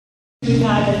we've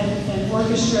had an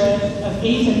orchestra of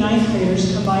 8th and 9th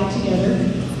graders combined together,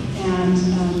 and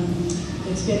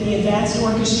it's been the advanced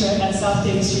orchestra at South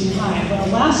Davis Junior High. Well,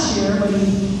 last year, when we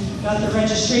got the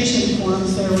registration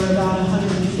forms, there were about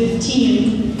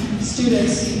 115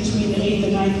 students between the 8th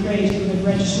and 9th grade who had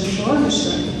registered for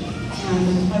orchestra.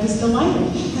 And I was delighted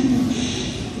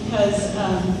because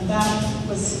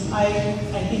I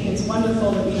think it's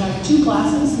wonderful that we have 2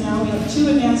 classes now. We have 2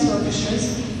 advanced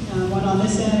orchestras, one on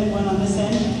this end and one on this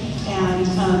end.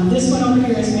 And this one over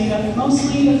here is made up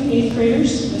mostly of 8th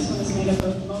graders. This one is made up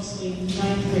of mostly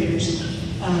 9th graders.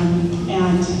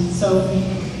 And so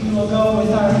we will go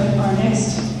with our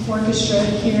next orchestra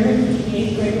here, the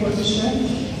 8th grade orchestra,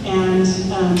 and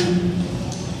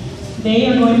they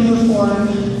are going to perform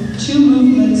 2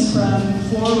 movements from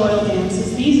 4 royal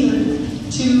dances. These are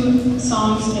 2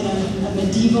 songs in a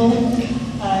medieval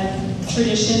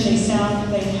tradition.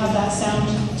 They have that sound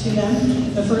to them.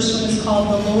 The first one is called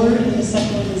The Lord, and the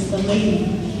second one is The Lady.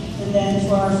 And then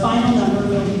for our final number,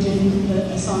 we'll be doing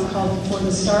a song called For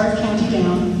the Star of County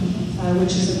Down,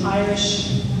 which is an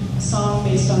Irish song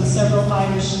based on several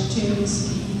Irish tunes,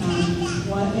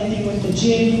 one ending with the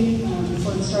jig.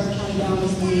 For the Star of County Down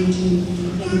is the main tune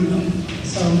in the middle.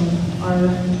 So our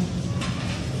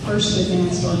first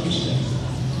advanced orchestra.